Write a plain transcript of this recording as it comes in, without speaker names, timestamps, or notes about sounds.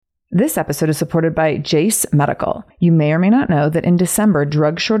This episode is supported by Jase Medical. You may or may not know that in December,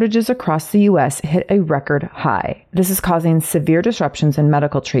 drug shortages across the U.S. hit a record high. This is causing severe disruptions in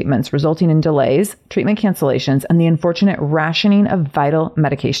medical treatments, resulting in delays, treatment cancellations, and the unfortunate rationing of vital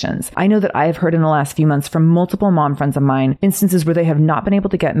medications. I know that I have heard in the last few months from multiple mom friends of mine instances where they have not been able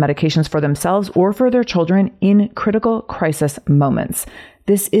to get medications for themselves or for their children in critical crisis moments.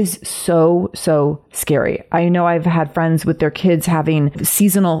 This is so scary. I know I've had friends with their kids having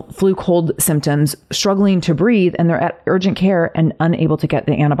seasonal flu cold symptoms, struggling to breathe, and they're at urgent care and unable to get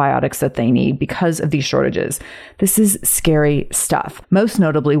the antibiotics that they need because of these shortages. This is scary stuff. Most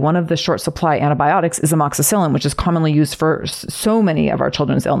notably, one of the short supply antibiotics is amoxicillin, which is commonly used for so many of our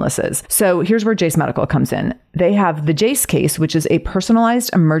children's illnesses. So here's where Jase Medical comes in. They have the Jase Case, which is a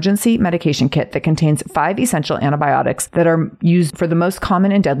personalized emergency medication kit that contains 5 essential antibiotics that are used for the most common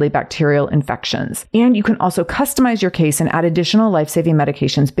and deadly bacterial infections. And you can also customize your case and add additional life-saving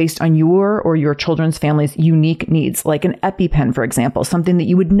medications based on your or your children's family's unique needs, like an EpiPen, for example, something that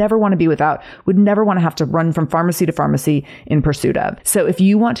you would never want to be without, would never want to have to run from pharmacy to pharmacy in pursuit of. So if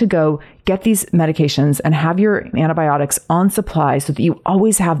you want to go get these medications and have your antibiotics on supply so that you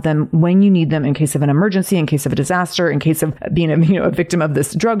always have them when you need them in case of an emergency, in case of a disaster, in case of being a victim of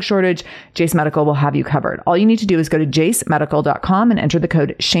this drug shortage, Jase Medical will have you covered. All you need to do is go to jasemedical.com and enter the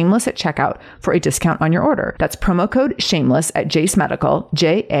code shameless at checkout for a discount on your order. That's promo code shameless at Jase Medical,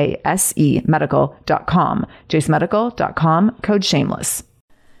 JASE medical.com, jasemedical.com, code shameless.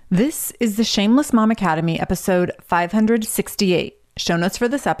 This is the Shameless Mom Academy, episode 568. Show notes for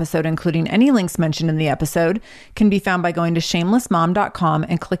this episode, including any links mentioned in the episode, can be found by going to shamelessmom.com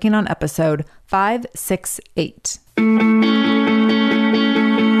and clicking on episode 568.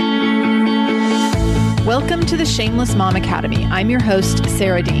 Welcome to the Shameless Mom Academy. I'm your host,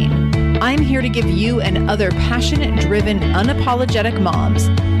 Sarah Dean. I'm here to give you and other passionate, driven, unapologetic moms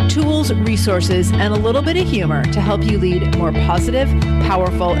tools, resources, and a little bit of humor to help you lead more positive,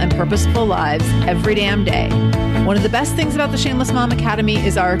 powerful, and purposeful lives every damn day. One of the best things about the Shameless Mom Academy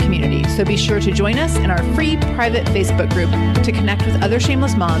is our community, so be sure to join us in our free private Facebook group to connect with other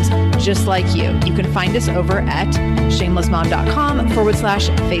shameless moms just like you. You can find us over at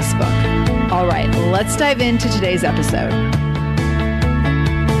shamelessmom.com/Facebook. All right, let's dive into today's episode.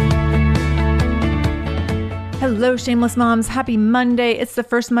 Hello, Shameless Moms. Happy Monday. It's the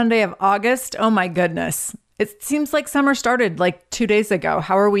first Monday of August. Oh my goodness. It seems like summer started like 2 days ago.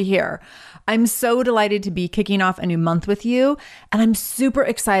 How are we here? I'm so delighted to be kicking off a new month with you. And I'm super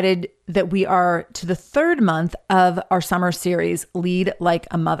excited that we are to the 3rd month of our summer series, Lead Like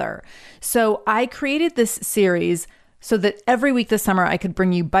a Mother. So I created this series so that every week this summer, I could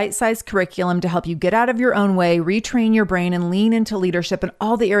bring you bite-sized curriculum to help you get out of your own way, retrain your brain, and lean into leadership in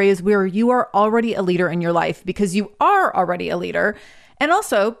all the areas where you are already a leader in your life, because you are already a leader. And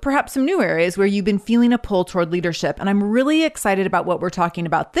also perhaps some new areas where you've been feeling a pull toward leadership. And I'm really excited about what we're talking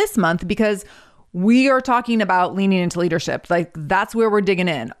about this month, because we are talking about leaning into leadership. Like, that's where we're digging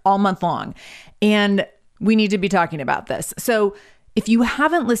in all month long. And we need to be talking about this. So if you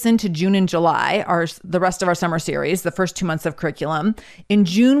haven't listened to June and July, the rest of our summer series, the first 2 months of curriculum, in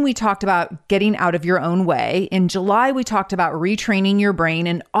June, we talked about getting out of your own way. In July, we talked about retraining your brain.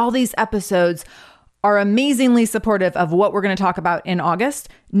 And all these episodes are amazingly supportive of what we're going to talk about in August.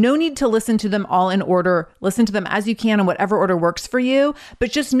 No need to listen to them all in order. Listen to them as you can in whatever order works for you.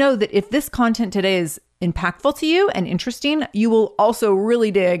 But just know that if this content today is impactful to you and interesting, you will also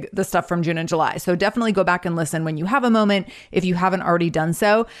really dig the stuff from June and July. So definitely go back and listen when you have a moment, if you haven't already done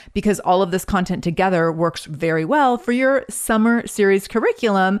so, because all of this content together works very well for your summer series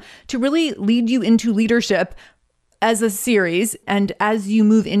curriculum to really lead you into leadership as a series. And as you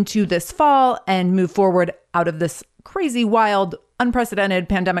move into this fall and move forward out of this crazy, wild, unprecedented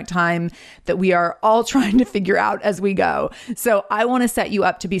pandemic time that we are all trying to figure out as we go. So I want to set you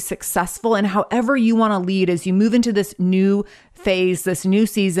up to be successful in however you want to lead as you move into this new phase, this new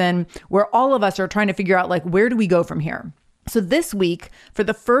season, where all of us are trying to figure out, like, where do we go from here? So this week, for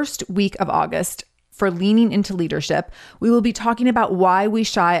the first week of August, for leaning into leadership, we will be talking about why we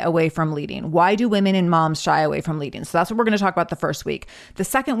shy away from leading. Why do women and moms shy away from leading? So that's what we're going to talk about the first week. The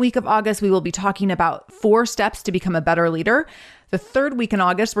second week of August, we will be talking about 4 steps to become a better leader. The third week in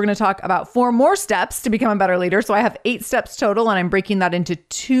August, we're going to talk about 4 more steps to become a better leader. So I have 8 steps total, and I'm breaking that into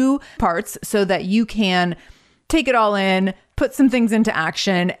 2 parts so that you can take it all in, put some things into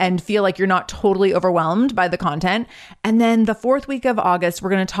action and feel like you're not totally overwhelmed by the content. And then the 4th week of August, we're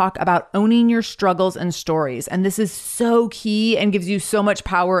going to talk about owning your struggles and stories. And this is so key and gives you so much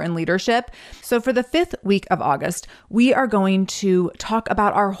power and leadership. So for the 5th week of August, we are going to talk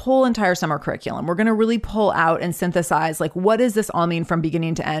about our whole entire summer curriculum. We're going to really pull out and synthesize, like, what does this all mean from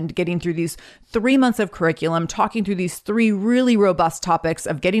beginning to end, getting through these 3 months of curriculum, talking through these 3 really robust topics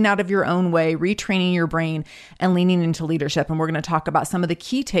of getting out of your own way, retraining your brain, and leaning into leadership. And we're going to talk about some of the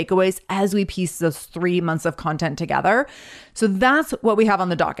key takeaways as we piece those 3 months of content together. So that's what we have on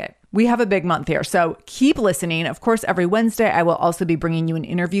the docket. We have a big month here. So keep listening. Of course, every Wednesday, I will also be bringing you an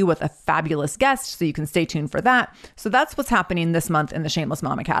interview with a fabulous guest, so you can stay tuned for that. So that's what's happening this month in the Shameless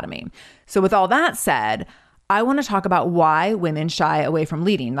Mom Academy. So with all that said, I want to talk about why women shy away from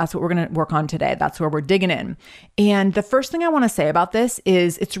leading. That's what we're going to work on today. That's where we're digging in. And the first thing I want to say about this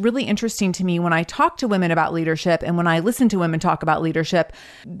is it's really interesting to me when I talk to women about leadership and when I listen to women talk about leadership,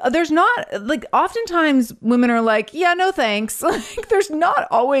 there's not like, oftentimes women are like, yeah, no thanks. Like there's not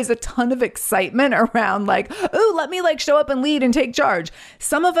always a ton of excitement around like, oh, let me like show up and lead and take charge.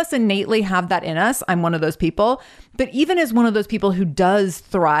 Some of us innately have that in us. I'm one of those people. But even as one of those people who does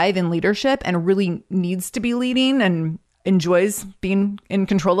thrive in leadership and really needs to be leading and enjoys being in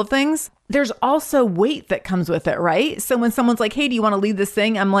control of things, there's also weight that comes with it, right? So when someone's like, hey, do you want to lead this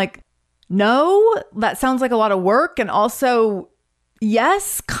thing? I'm like, no, that sounds like a lot of work. And also,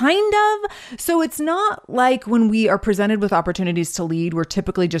 yes, kind of. So it's not like when we are presented with opportunities to lead, we're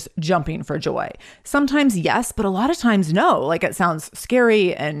typically just jumping for joy. Sometimes yes, but a lot of times no. Like it sounds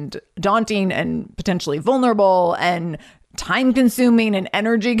scary and daunting and potentially vulnerable and time consuming and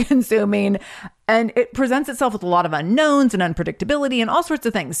energy consuming. And it presents itself with a lot of unknowns and unpredictability and all sorts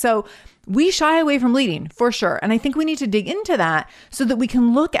of things. So we shy away from leading for sure. And I think we need to dig into that so that we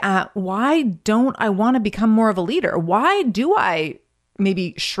can look at, why don't I want to become more of a leader? Why do I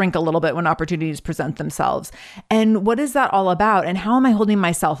maybe shrink a little bit when opportunities present themselves? And what is that all about? And how am I holding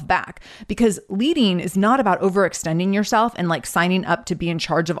myself back? Because leading is not about overextending yourself and like signing up to be in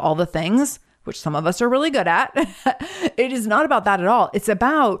charge of all the things, which some of us are really good at. It is not about that at all. It's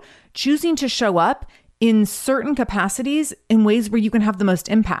about choosing to show up in certain capacities in ways where you can have the most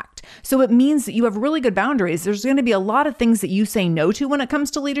impact. So it means that you have really good boundaries. There's going to be a lot of things that you say no to when it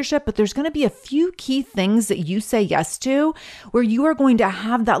comes to leadership, but there's going to be a few key things that you say yes to, where you are going to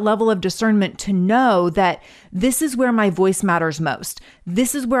have that level of discernment to know that this is where my voice matters most.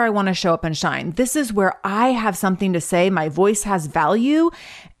 This is where I want to show up and shine. This is where I have something to say. My voice has value.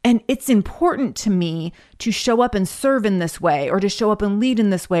 And it's important to me to show up and serve in this way, or to show up and lead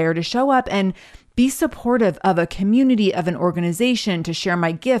in this way, or to show up and be supportive of a community, of an organization, to share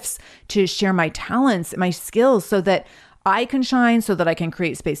my gifts, to share my talents, my skills, so that I can shine, so that I can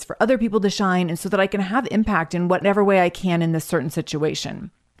create space for other people to shine, and so that I can have impact in whatever way I can in this certain situation.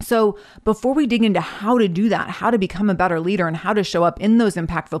 So before we dig into how to do that, how to become a better leader and how to show up in those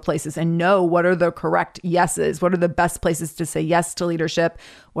impactful places and know what are the correct yeses, what are the best places to say yes to leadership,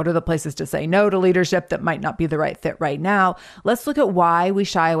 what are the places to say no to leadership that might not be the right fit right now, let's look at why we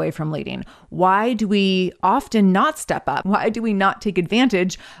shy away from leading. Why do we often not step up? Why do we not take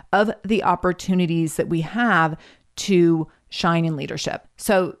advantage of the opportunities that we have to shine in leadership?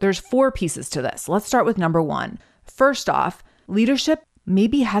 So there's 4 pieces to this. Let's start with number 1. First off, leadership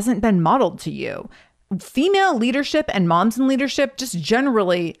maybe hasn't been modeled to you. Female leadership and moms in leadership just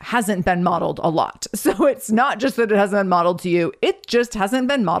generally hasn't been modeled a lot. So it's not just that it hasn't been modeled to you, it just hasn't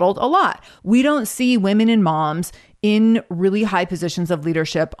been modeled a lot. We don't see women and moms in really high positions of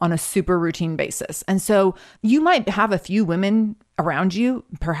leadership on a super routine basis. And so you might have a few women around you,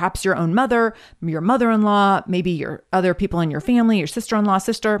 perhaps your own mother, your mother-in-law, maybe your other people in your family, your sister-in-law,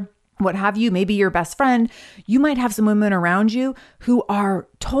 sister, what have you, maybe your best friend. You might have some women around you who are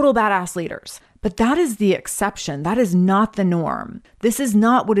total badass leaders, but that is the exception. That is not the norm. This is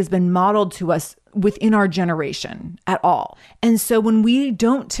not what has been modeled to us within our generation at all. And so when we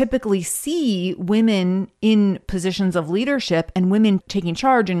don't typically see women in positions of leadership and women taking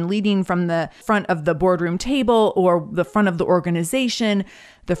charge and leading from the front of the boardroom table or the front of the organization,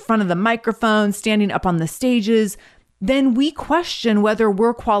 the front of the microphone, standing up on the stages, then we question whether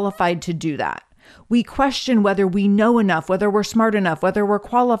we're qualified to do that. We question whether we know enough, whether we're smart enough, whether we're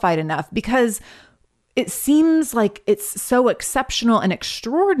qualified enough, because it seems like it's so exceptional and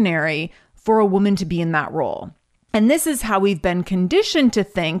extraordinary for a woman to be in that role. And this is how we've been conditioned to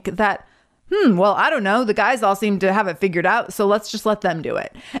think that, well, I don't know, the guys all seem to have it figured out, so let's just let them do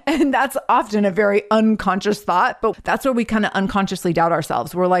it. And that's often a very unconscious thought, but that's where we kind of unconsciously doubt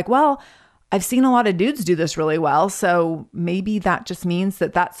ourselves. We're like, well, I've seen a lot of dudes do this really well, so maybe that just means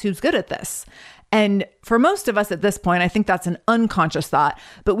that that's who's good at this. And for most of us at this point, I think that's an unconscious thought,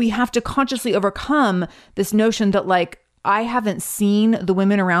 but we have to consciously overcome this notion that like, I haven't seen the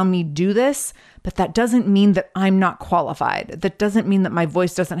women around me do this, but that doesn't mean that I'm not qualified. That doesn't mean that my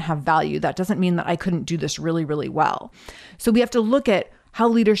voice doesn't have value. That doesn't mean that I couldn't do this really, really well. So we have to look at how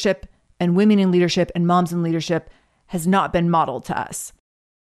leadership and women in leadership and moms in leadership has not been modeled to us.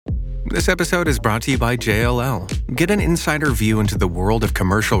 This episode is brought to you by JLL. Get an insider view into the world of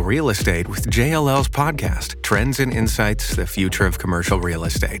commercial real estate with JLL's podcast, Trends and Insights, the Future of Commercial Real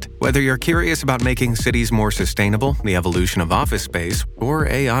Estate. Whether you're curious about making cities more sustainable, the evolution of office space, or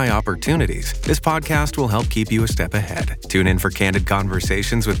AI opportunities, this podcast will help keep you a step ahead. Tune in for candid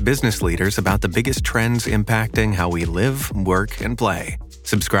conversations with business leaders about the biggest trends impacting how we live, work, and play.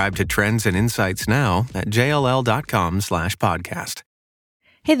 Subscribe to Trends and Insights now at jll.com/podcast.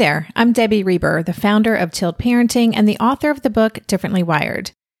 Hey there, I'm Debbie Reber, the founder of Tilt Parenting and the author of the book Differently Wired.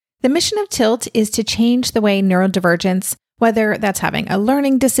 The mission of Tilt is to change the way neurodivergence, whether that's having a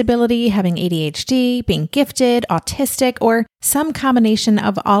learning disability, having ADHD, being gifted, autistic, or some combination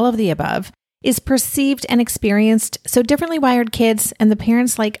of all of the above, is perceived and experienced so differently wired kids and the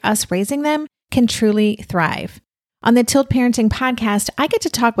parents like us raising them can truly thrive. On the Tilt Parenting podcast, I get to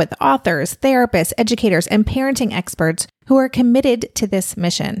talk with authors, therapists, educators, and parenting experts who are committed to this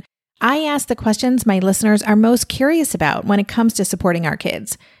mission. I ask the questions my listeners are most curious about when it comes to supporting our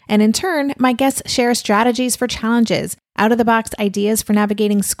kids. And in turn, my guests share strategies for challenges, out-of-the-box ideas for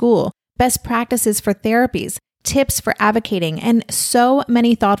navigating school, best practices for therapies, tips for advocating, and so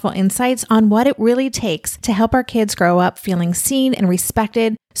many thoughtful insights on what it really takes to help our kids grow up feeling seen and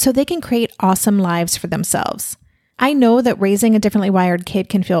respected so they can create awesome lives for themselves. I know that raising a differently wired kid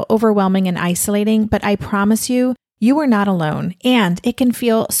can feel overwhelming and isolating, but I promise you, you are not alone, and it can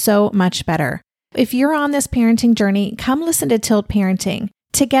feel so much better. If you're on this parenting journey, come listen to Tilt Parenting.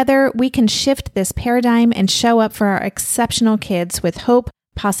 Together, we can shift this paradigm and show up for our exceptional kids with hope,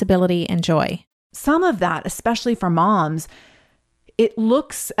 possibility, and joy. Some of that, especially for moms, it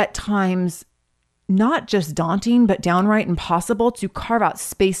looks at times not just daunting, but downright impossible to carve out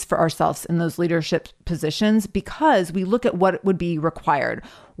space for ourselves in those leadership positions because we look at what would be required,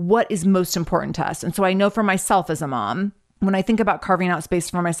 what is most important to us. And so I know for myself as a mom, when I think about carving out space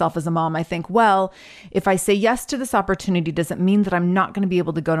for myself as a mom, I think, well, if I say yes to this opportunity, does it mean that I'm not going to be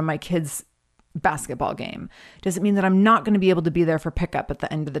able to go to my kids' basketball game? Does it mean that I'm not going to be able to be there for pickup at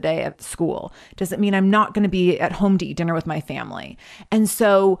the end of the day at school? Does it mean I'm not going to be at home to eat dinner with my family? And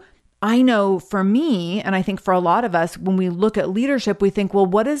so I know for me, and I think for a lot of us, when we look at leadership, we think, well,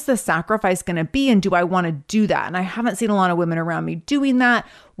 what is the sacrifice going to be? And do I want to do that? And I haven't seen a lot of women around me doing that.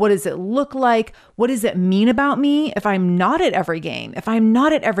 What does it look like? What does it mean about me if I'm not at every game, if I'm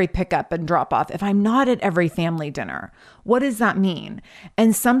not at every pickup and drop off, if I'm not at every family dinner? What does that mean?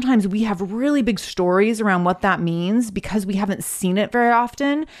 And sometimes we have really big stories around what that means because we haven't seen it very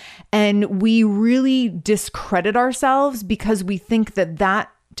often. And we really discredit ourselves because we think that that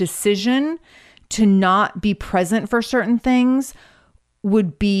decision to not be present for certain things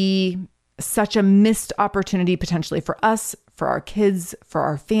would be such a missed opportunity potentially for us, for our kids, for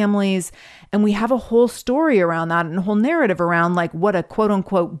our families. And we have a whole story around that and a whole narrative around like what a quote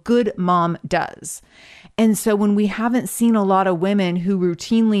unquote good mom does. And so when we haven't seen a lot of women who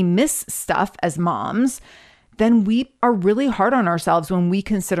routinely miss stuff as moms, then we are really hard on ourselves when we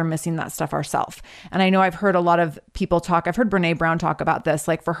consider missing that stuff ourselves. And I know I've heard a lot of people talk, I've heard Brene Brown talk about this,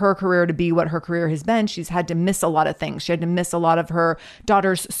 like for her career to be what her career has been, she's had to miss a lot of things. She had to miss a lot of her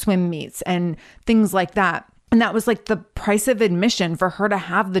daughter's swim meets and things like that. And that was like the price of admission for her to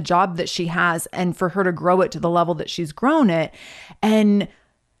have the job that she has and for her to grow it to the level that she's grown it. And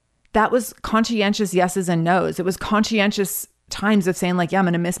that was conscientious yeses and nos. It was conscientious times of saying like, yeah, I'm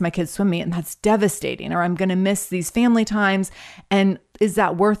going to miss my kids' swim meet and that's devastating, or I'm going to miss these family times. And is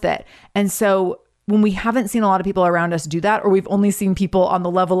that worth it? And so when we haven't seen a lot of people around us do that, or we've only seen people on the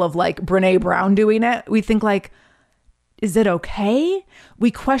level of like Brene Brown doing it, we think like, is it okay?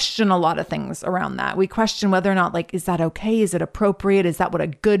 We question a lot of things around that. We question whether or not like, is that okay? Is it appropriate? Is that what a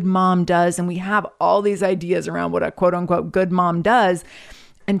good mom does? And we have all these ideas around what a quote unquote good mom does.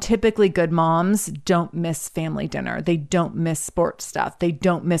 And typically good moms don't miss family dinner. They don't miss sports stuff. They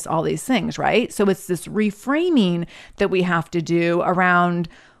don't miss all these things, right? So it's this reframing that we have to do around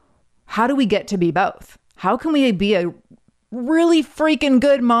how do we get to be both? How can we be a really freaking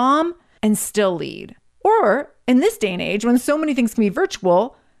good mom and still lead? Or in this day and age, when so many things can be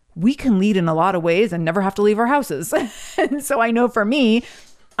virtual, we can lead in a lot of ways and never have to leave our houses. And so I know for me,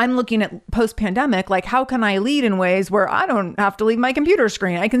 I'm looking at post-pandemic, like how can I lead in ways where I don't have to leave my computer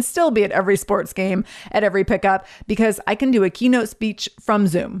screen? I can still be at every sports game, at every pickup, because I can do a keynote speech from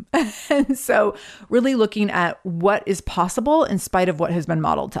Zoom. And so really looking at what is possible in spite of what has been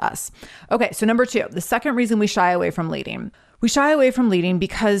modeled to us. Okay, so number 2, the second reason we shy away from leading. We shy away from leading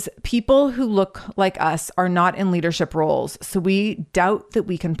because people who look like us are not in leadership roles. So we doubt that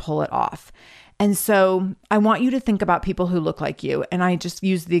we can pull it off. And so I want you to think about people who look like you. And I just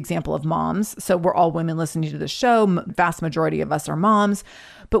used the example of moms. So we're all women listening to the show. Vast majority of us are moms.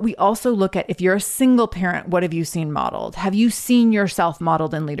 But we also look at, if you're a single parent, what have you seen modeled? Have you seen yourself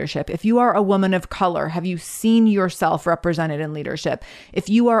modeled in leadership? If you are a woman of color, have you seen yourself represented in leadership? If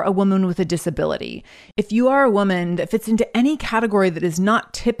you are a woman with a disability, if you are a woman that fits into any category that is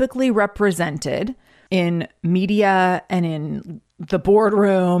not typically represented in media and in the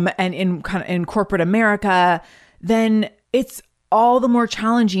boardroom and in corporate America, then it's all the more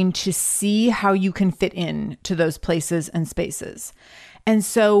challenging to see how you can fit in to those places and spaces. And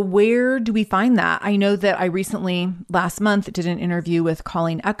so where do we find that? I know that I recently, last month, did an interview with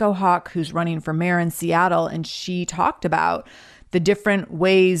Colleen Echohawk, who's running for mayor in Seattle, and she talked about the different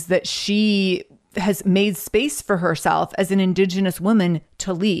ways that she has made space for herself as an Indigenous woman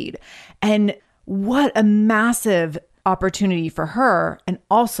to lead. And what a massive opportunity for her. And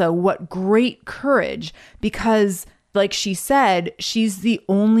also what great courage, because like she said, she's the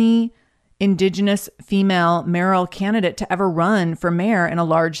only Indigenous female mayoral candidate to ever run for mayor in a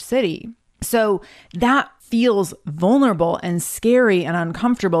large city. So that feels vulnerable and scary and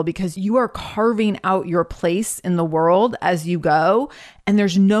uncomfortable because you are carving out your place in the world as you go, and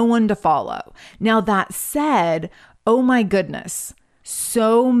there's no one to follow. Now, that said, oh my goodness,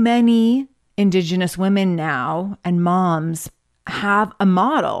 so many Indigenous women now and moms have a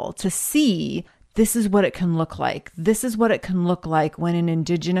model to see this is what it can look like. This is what it can look like when an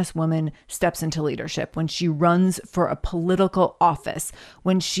Indigenous woman steps into leadership, when she runs for a political office,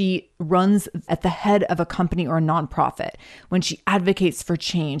 when she runs at the head of a company or a nonprofit, when she advocates for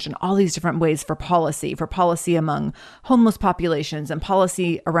change in all these different ways for policy among homeless populations and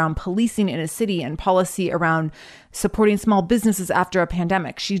policy around policing in a city and policy around supporting small businesses after a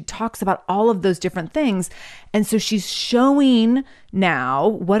pandemic. She talks about all of those different things. And so she's showing now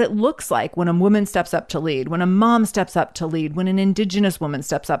what it looks like when a woman steps up to lead, when a mom steps up to lead, when an Indigenous woman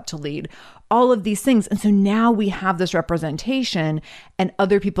steps up to lead, all of these things. And so now we have this representation and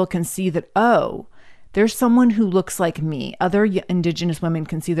other people can see that, oh, there's someone who looks like me. Other Indigenous women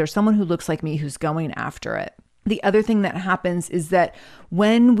can see there's someone who looks like me who's going after it. The other thing that happens is that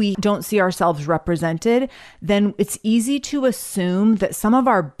when we don't see ourselves represented, then it's easy to assume that some of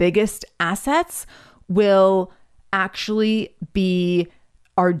our biggest assets will actually be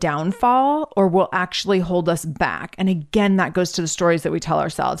our downfall or will actually hold us back. And again, that goes to the stories that we tell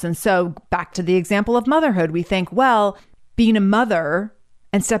ourselves. And so back to the example of motherhood, we think, well, being a mother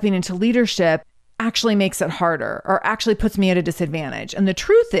and stepping into leadership actually makes it harder or actually puts me at a disadvantage. And the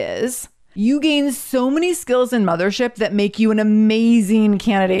truth is, you gain so many skills in mothership that make you an amazing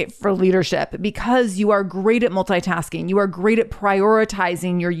candidate for leadership because you are great at multitasking. You are great at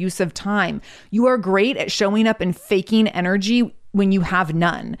prioritizing your use of time. You are great at showing up and faking energy when you have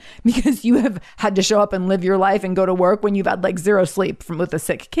none because you have had to show up and live your life and go to work when you've had like zero sleep with a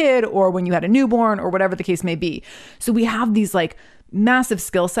sick kid or when you had a newborn or whatever the case may be. So we have these like massive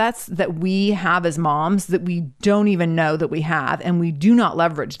skill sets that we have as moms that we don't even know that we have, and we do not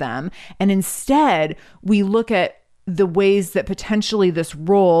leverage them. And instead, we look at the ways that potentially this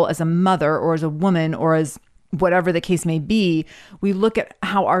role as a mother or as a woman or as whatever the case may be, we look at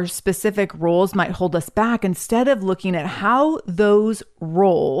how our specific roles might hold us back instead of looking at how those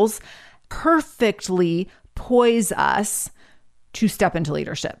roles perfectly poise us to step into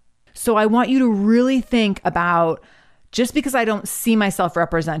leadership. So I want you to really think about, just because I don't see myself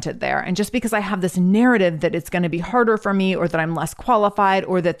represented there, and just because I have this narrative that it's going to be harder for me or that I'm less qualified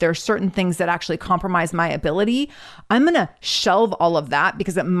or that there's certain things that actually compromise my ability, I'm going to shelve all of that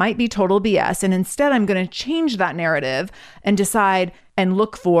because it might be total BS. And instead, I'm going to change that narrative and decide and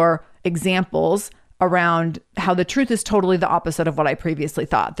look for examples around how the truth is totally the opposite of what I previously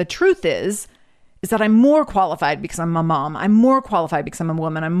thought. The truth is that I'm more qualified because I'm a mom. I'm more qualified because I'm a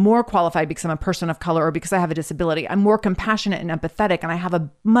woman. I'm more qualified because I'm a person of color or because I have a disability. I'm more compassionate and empathetic, and I have a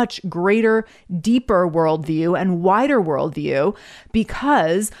much greater, deeper worldview and wider worldview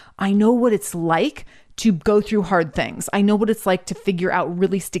because I know what it's like to go through hard things. I know what it's like to figure out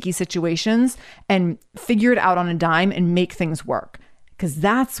really sticky situations and figure it out on a dime and make things work. Because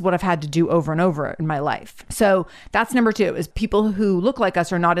that's what I've had to do over and over in my life. So that's number 2, is people who look like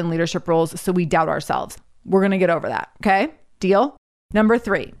us are not in leadership roles, so we doubt ourselves. We're going to get over that. Okay? Deal? Number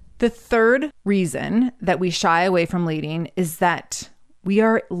 3, the third reason that we shy away from leading is that we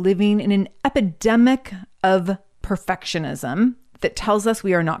are living in an epidemic of perfectionism that tells us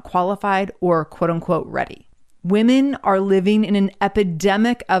we are not qualified or quote unquote ready. Women are living in an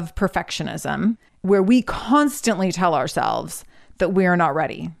epidemic of perfectionism where we constantly tell ourselves that we are not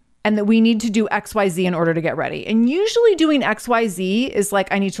ready and that we need to do XYZ in order to get ready. And usually doing XYZ is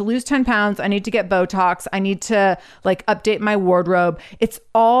like, I need to lose 10 pounds. I need to get Botox. I need to like update my wardrobe. It's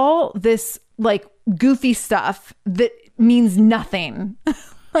all this like goofy stuff that means nothing.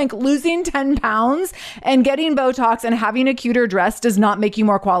 Like losing 10 pounds and getting Botox and having a cuter dress does not make you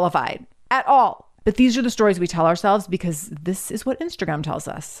more qualified at all. But these are the stories we tell ourselves because this is what Instagram tells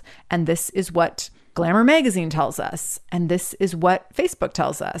us. And this is what Glamour magazine tells us. And this is what Facebook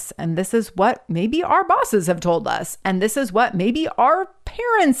tells us. And this is what maybe our bosses have told us. And this is what maybe our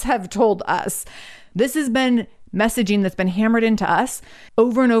parents have told us. This has been messaging that's been hammered into us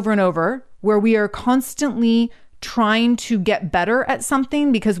over and over and over, where we are constantly trying to get better at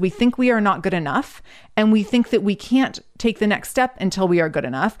something because we think we are not good enough. And we think that we can't take the next step until we are good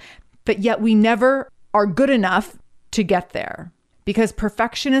enough. But yet we never are good enough to get there, because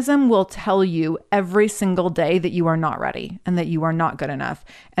perfectionism will tell you every single day that you are not ready and that you are not good enough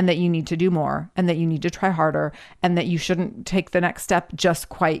and that you need to do more and that you need to try harder and that you shouldn't take the next step just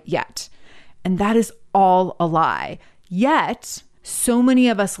quite yet. And that is all a lie. Yet, so many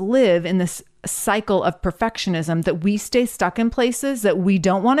of us live in this cycle of perfectionism that we stay stuck in places that we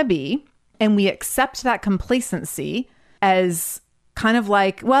don't want to be, and we accept that complacency as kind of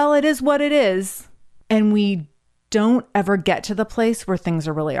like, well, it is what it is. And we don't ever get to the place where things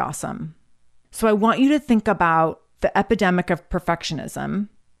are really awesome. So I want you to think about the epidemic of perfectionism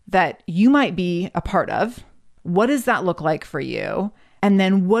that you might be a part of. What does that look like for you? And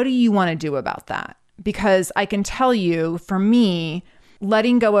then what do you want to do about that? Because I can tell you, for me,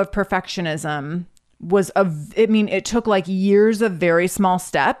 letting go of perfectionism it took like years of very small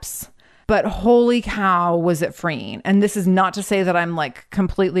steps. But holy cow, was it freeing. And this is not to say that I'm like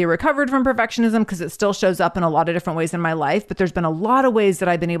completely recovered from perfectionism, because it still shows up in a lot of different ways in my life. But there's been a lot of ways that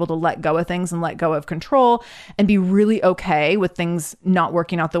I've been able to let go of things and let go of control and be really okay with things not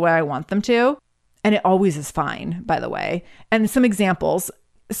working out the way I want them to. And it always is fine, by the way. And some examples.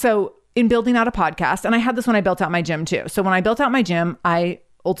 So in building out a podcast, and I had this when I built out my gym too. So when I built out my gym, I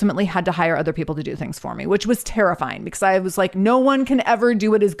ultimately had to hire other people to do things for me, which was terrifying because I was like, no one can ever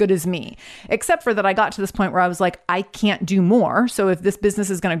do it as good as me, except for that I got to this point where I was like, I can't do more. So if this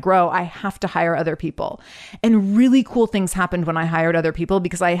business is going to grow, I have to hire other people. And really cool things happened when I hired other people,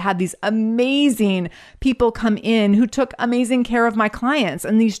 because I had these amazing people come in who took amazing care of my clients.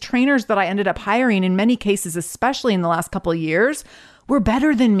 And these trainers that I ended up hiring, in many cases, especially in the last couple of years, were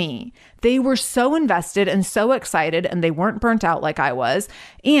better than me. They were so invested and so excited, and they weren't burnt out like I was.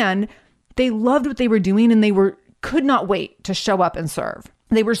 And they loved what they were doing, and could not wait to show up and serve.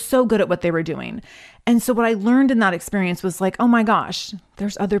 They were so good at what they were doing. And so what I learned in that experience was like, oh my gosh,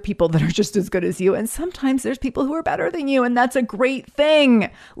 there's other people that are just as good as you. And sometimes there's people who are better than you. And that's a great thing.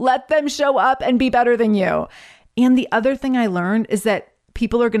 Let them show up and be better than you. And the other thing I learned is that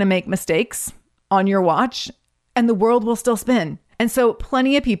people are going to make mistakes on your watch, and the world will still spin. And so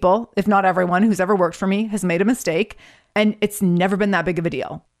plenty of people, if not everyone who's ever worked for me, has made a mistake, and it's never been that big of a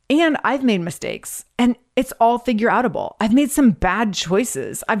deal. And I've made mistakes, and it's all figure outable. I've made some bad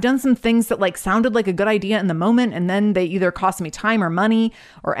choices. I've done some things that like sounded like a good idea in the moment, and then they either cost me time or money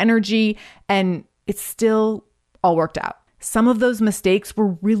or energy, and it's still all worked out. Some of those mistakes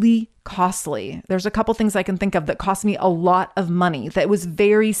were really costly. There's a couple things I can think of that cost me a lot of money that was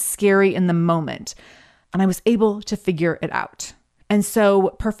very scary in the moment, and I was able to figure it out. And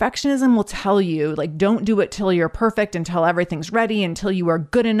so perfectionism will tell you, like, don't do it till you're perfect, until everything's ready, until you are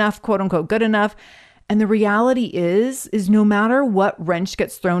good enough, quote unquote, good enough. And the reality is no matter what wrench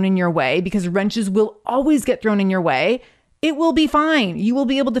gets thrown in your way, because wrenches will always get thrown in your way, it will be fine. You will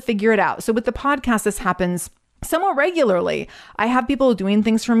be able to figure it out. So with the podcast, this happens somewhat regularly. I have people doing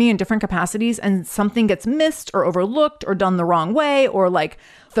things for me in different capacities, and something gets missed or overlooked or done the wrong way, or like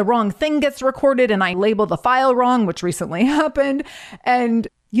the wrong thing gets recorded and I label the file wrong, which recently happened. And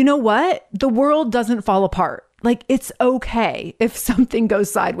you know what? The world doesn't fall apart. Like, it's okay if something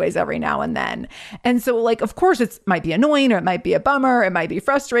goes sideways every now and then. And so like, of course, it might be annoying, or it might be a bummer. It might be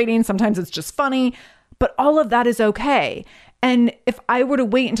frustrating. Sometimes it's just funny, but all of that is okay. And if I were to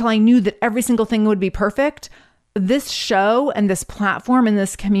wait until I knew that every single thing would be perfect, this show and this platform and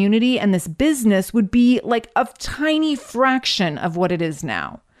this community and this business would be like a tiny fraction of what it is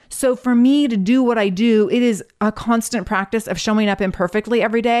now. So for me to do what I do, it is a constant practice of showing up imperfectly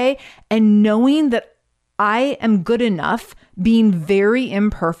every day and knowing that I am good enough being very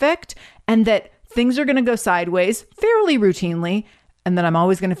imperfect and that things are going to go sideways fairly routinely and that I'm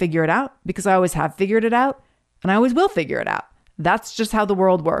always going to figure it out because I always have figured it out and I always will figure it out. That's just how the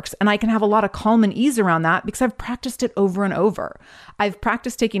world works. And I can have a lot of calm and ease around that because I've practiced it over and over. I've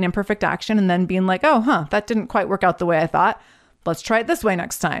practiced taking imperfect action and then being like, that didn't quite work out the way I thought. Let's try it this way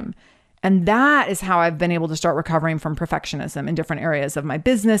next time. And that is how I've been able to start recovering from perfectionism in different areas of my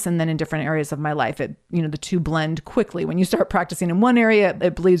business and then in different areas of my life. The two blend quickly. When you start practicing in one area,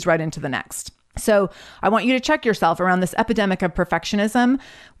 it bleeds right into the next. So I want you to check yourself around this epidemic of perfectionism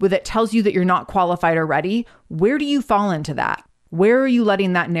that tells you that you're not qualified or ready. Where do you fall into that? Where are you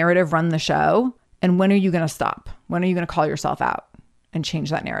letting that narrative run the show? And when are you going to stop? When are you going to call yourself out and change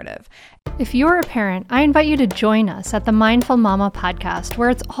that narrative? If you're a parent, I invite you to join us at the Mindful Mama podcast, where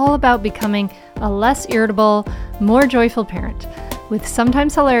it's all about becoming a less irritable, more joyful parent. With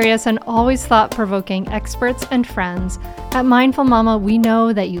sometimes hilarious and always thought-provoking experts and friends, at Mindful Mama, we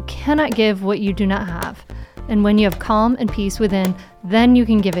know that you cannot give what you do not have. And when you have calm and peace within, then you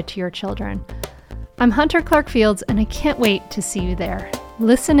can give it to your children. I'm Hunter Clark Fields, and I can't wait to see you there.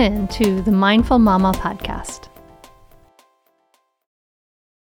 Listen in to the Mindful Mama podcast.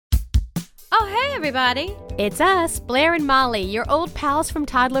 Oh, hey, everybody. It's us, Blair and Molly, your old pals from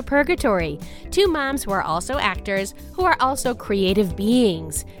Toddler Purgatory. Two moms who are also actors, who are also creative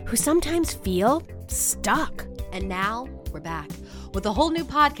beings, who sometimes feel stuck. And now we're back with a whole new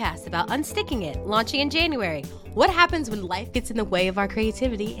podcast about unsticking it, launching in January. What happens when life gets in the way of our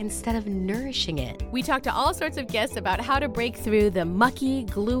creativity instead of nourishing it? We talk to all sorts of guests about how to break through the mucky,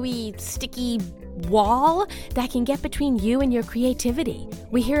 gluey, sticky wall that can get between you and your creativity.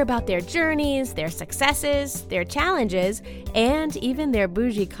 We hear about their journeys, their successes, their challenges, and even their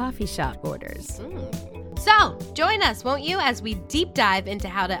bougie coffee shop orders. So, join us, won't you, as we deep dive into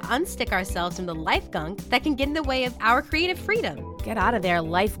how to unstick ourselves from the life gunk that can get in the way of our creative freedom. Get out of there,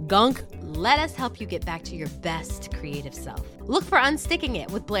 life gunk. Let us help you get back to your best creative self. Look for Unsticking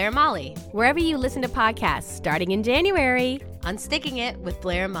It with Blair and Molly, wherever you listen to podcasts, starting in January. Unsticking It with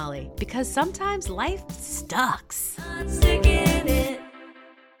Blair and Molly, because sometimes life sucks. Unsticking it.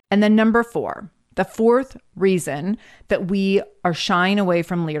 And then number 4. The fourth reason that we are shying away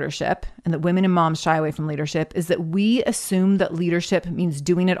from leadership and that women and moms shy away from leadership is that we assume that leadership means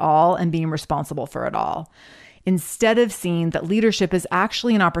doing it all and being responsible for it all, instead of seeing that leadership is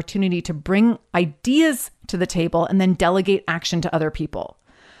actually an opportunity to bring ideas to the table and then delegate action to other people.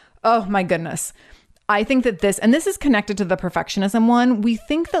 Oh my goodness. I think that this is connected to the perfectionism one. We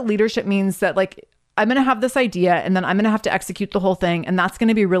think that leadership means that I'm going to have this idea and then I'm going to have to execute the whole thing. And that's going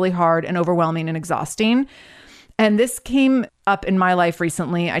to be really hard and overwhelming and exhausting. And this came up in my life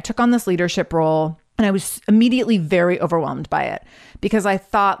recently. I took on this leadership role and I was immediately very overwhelmed by it because I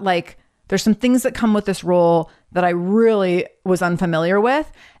thought there's some things that come with this role that I really was unfamiliar with.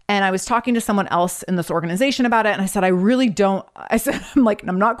 And I was talking to someone else in this organization about it. And I said,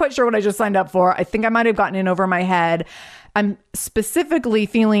 I'm not quite sure what I just signed up for. I think I might've gotten in over my head. I'm specifically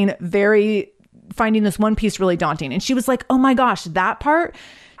finding this one piece really daunting. And she was like, oh my gosh, that part,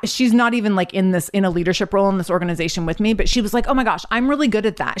 she's not even in a leadership role in this organization with me, but she was like, oh my gosh, I'm really good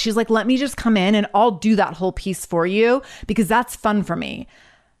at that. She's like, let me just come in and I'll do that whole piece for you because that's fun for me.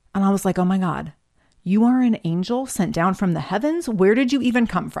 And I was like, oh my God, you are an angel sent down from the heavens. Where did you even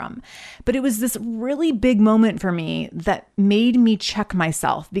come from? But it was this really big moment for me that made me check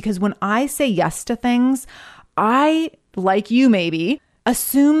myself because when I say yes to things, I, like you maybe,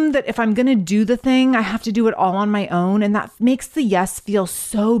 assume that if I'm going to do the thing, I have to do it all on my own. And that makes the yes feel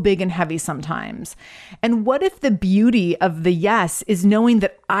so big and heavy sometimes. And what if the beauty of the yes is knowing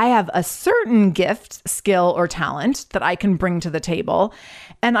that I have a certain gift, skill, or talent that I can bring to the table,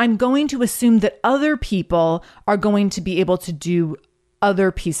 and I'm going to assume that other people are going to be able to do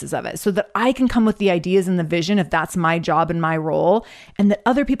other pieces of it so that I can come with the ideas and the vision if that's my job and my role, and that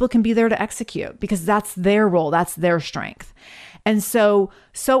other people can be there to execute because that's their role, that's their strength. And so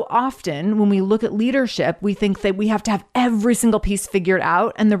often when we look at leadership, we think that we have to have every single piece figured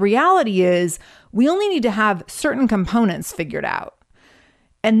out. And the reality is we only need to have certain components figured out.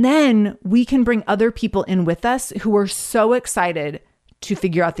 And then we can bring other people in with us who are so excited to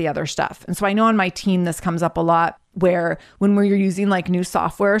figure out the other stuff. And so I know on my team, this comes up a lot where when we're using new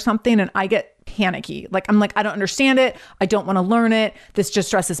software or something and I get panicky, I'm I don't understand it. I don't want to learn it. This just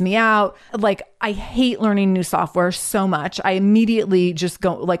stresses me out. I hate learning new software so much. I immediately just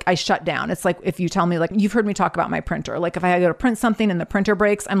go, I shut down. It's if you tell me, you've heard me talk about my printer. If I go to print something and the printer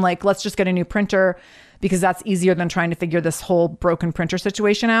breaks, I'm let's just get a new printer because that's easier than trying to figure this whole broken printer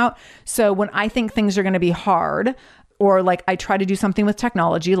situation out. So when I think things are going to be hard, or like I try to do something with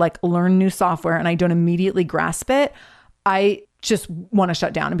technology, like learn new software, and I don't immediately grasp it, I just want to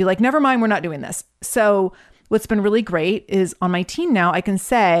shut down and be like, never mind, we're not doing this. So what's been really great is on my team now, I can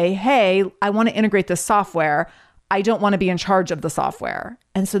say, hey, I want to integrate this software. I don't want to be in charge of the software.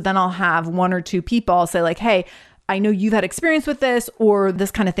 And so then I'll have one or two people say like, hey, I know you've had experience with this, or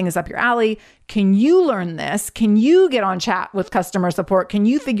this kind of thing is up your alley. Can you learn this? Can you get on chat with customer support? Can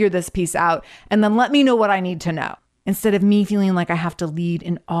you figure this piece out? And then let me know what I need to know, instead of me feeling like I have to lead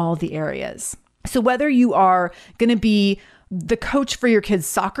in all the areas. So whether you are going to be the coach for your kids'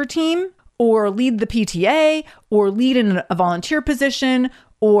 soccer team, or lead the PTA, or lead in a volunteer position,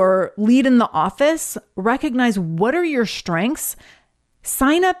 or lead in the office, recognize what are your strengths.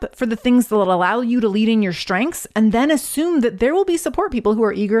 Sign up for the things that will allow you to lead in your strengths, and then assume that there will be support people who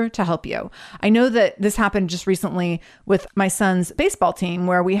are eager to help you. I know that this happened just recently with my son's baseball team,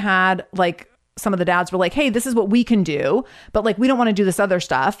 where we had like some of the dads were like, hey, this is what we can do, but like, we don't want to do this other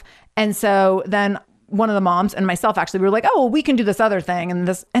stuff. And so then one of the moms and myself actually, we were like, oh, well, we can do this other thing. And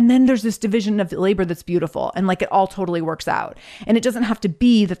then there's this division of labor that's beautiful. And like, it all totally works out. And it doesn't have to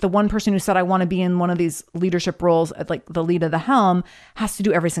be that the one person who said, I want to be in one of these leadership roles at like the lead of the helm has to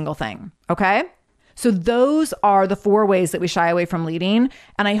do every single thing. Okay. So those are the 4 ways that we shy away from leading.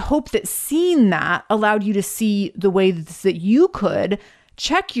 And I hope that seeing that allowed you to see the ways that you could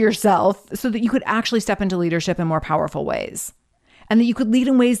check yourself so that you could actually step into leadership in more powerful ways. And that you could lead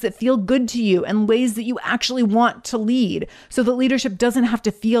in ways that feel good to you and ways that you actually want to lead, so that leadership doesn't have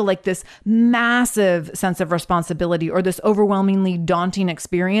to feel like this massive sense of responsibility or this overwhelmingly daunting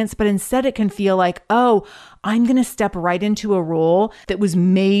experience, but instead it can feel like, oh, I'm going to step right into a role that was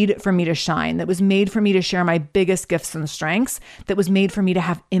made for me to shine, that was made for me to share my biggest gifts and strengths, that was made for me to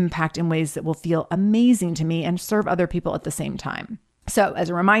have impact in ways that will feel amazing to me and serve other people at the same time. So as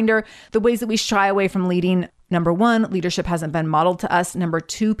a reminder, the ways that we shy away from leading: number 1, leadership hasn't been modeled to us. Number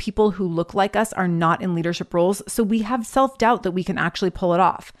 2, people who look like us are not in leadership roles, so we have self-doubt that we can actually pull it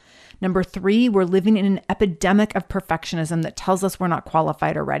off. Number 3, we're living in an epidemic of perfectionism that tells us we're not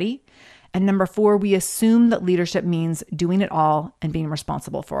qualified or ready. And number 4, we assume that leadership means doing it all and being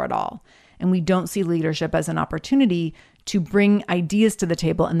responsible for it all. And we don't see leadership as an opportunity to bring ideas to the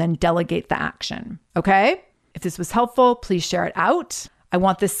table and then delegate the action. Okay? If this was helpful, please share it out. I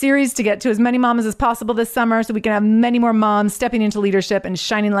want this series to get to as many mamas as possible this summer, so we can have many more moms stepping into leadership and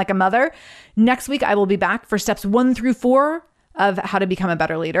shining like a mother. Next week, I will be back for steps 1 through 4 of how to become a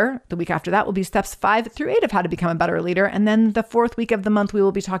better leader. The week after that will be steps 5 through 8 of how to become a better leader. And then the 4th week of the month, we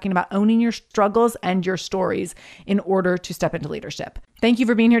will be talking about owning your struggles and your stories in order to step into leadership. Thank you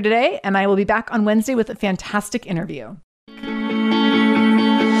for being here today. And I will be back on Wednesday with a fantastic interview.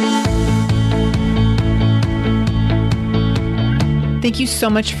 Thank you so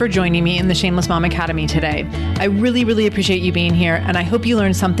much for joining me in the Shameless Mom Academy today. I really, really appreciate you being here, and I hope you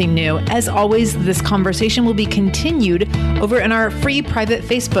learned something new. As always, this conversation will be continued over in our free private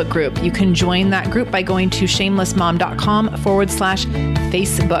Facebook group. You can join that group by going to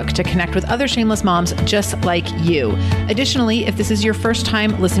shamelessmom.com/Facebook to connect with other shameless moms just like you. Additionally, if this is your first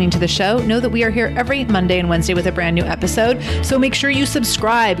time listening to the show, know that we are here every Monday and Wednesday with a brand new episode. So make sure you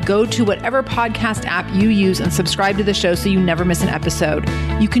subscribe. Go to whatever podcast app you use and subscribe to the show so you never miss an episode.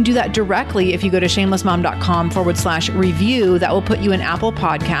 You can do that directly if you go to shamelessmom.com/review. That will put you in Apple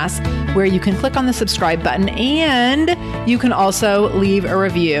Podcasts, where you can click on the subscribe button, and you can also leave a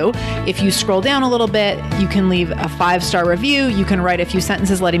review. If you scroll down a little bit, you can leave a 5-star review. You can write a few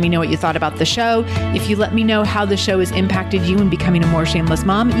sentences letting me know what you thought about the show. If you let me know how the show has impacted you in becoming a more shameless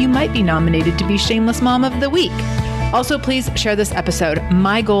mom, you might be nominated to be Shameless Mom of the Week. Also, please share this episode.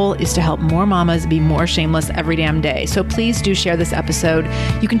 My goal is to help more mamas be more shameless every damn day. So please do share this episode.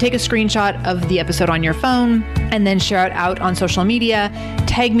 You can take a screenshot of the episode on your phone and then share it out on social media.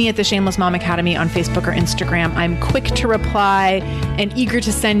 Tag me at the Shameless Mom Academy on Facebook or Instagram. I'm quick to reply and eager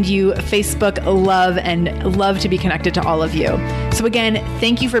to send you Facebook love and love to be connected to all of you. So again,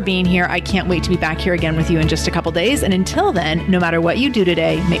 thank you for being here. I can't wait to be back here again with you in just a couple days. And until then, no matter what you do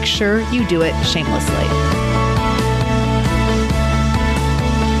today, make sure you do it shamelessly.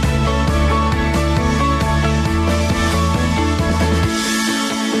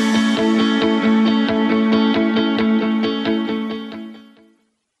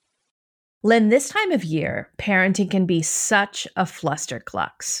 Lynn, this time of year, parenting can be such a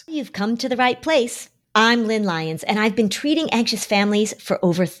flusterclux. You've come to the right place. I'm Lynn Lyons, and I've been treating anxious families for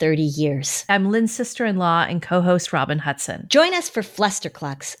over 30 years. I'm Lynn's sister-in-law and co-host Robin Hudson. Join us for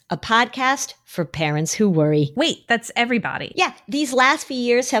Flusterclux, a podcast for parents who worry. Wait, that's everybody. Yeah, these last few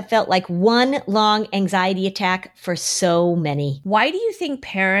years have felt like one long anxiety attack for so many. Why do you think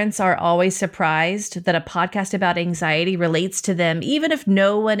parents are always surprised that a podcast about anxiety relates to them, even if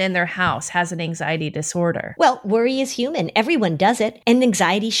no one in their house has an anxiety disorder? Well, worry is human. Everyone does it. And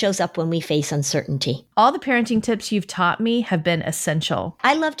anxiety shows up when we face uncertainty. All the parenting tips you've taught me have been essential.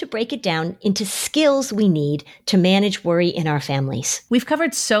 I love to break it down into skills we need to manage worry in our families. We've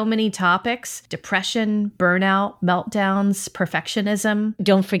covered so many topics: depression, burnout, meltdowns, perfectionism.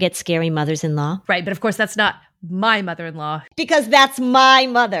 Don't forget scary mothers-in-law. Right, but of course that's not my mother-in-law. Because that's my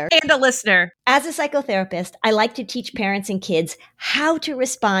mother. And a listener. As a psychotherapist, I like to teach parents and kids how to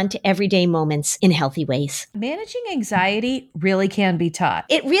respond to everyday moments in healthy ways. Managing anxiety really can be taught.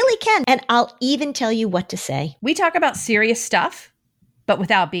 It really can. And I'll even tell you what to say. We talk about serious stuff, but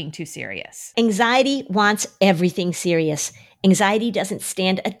without being too serious. Anxiety wants everything serious. Anxiety doesn't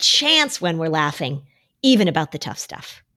stand a chance when we're laughing, even about the tough stuff.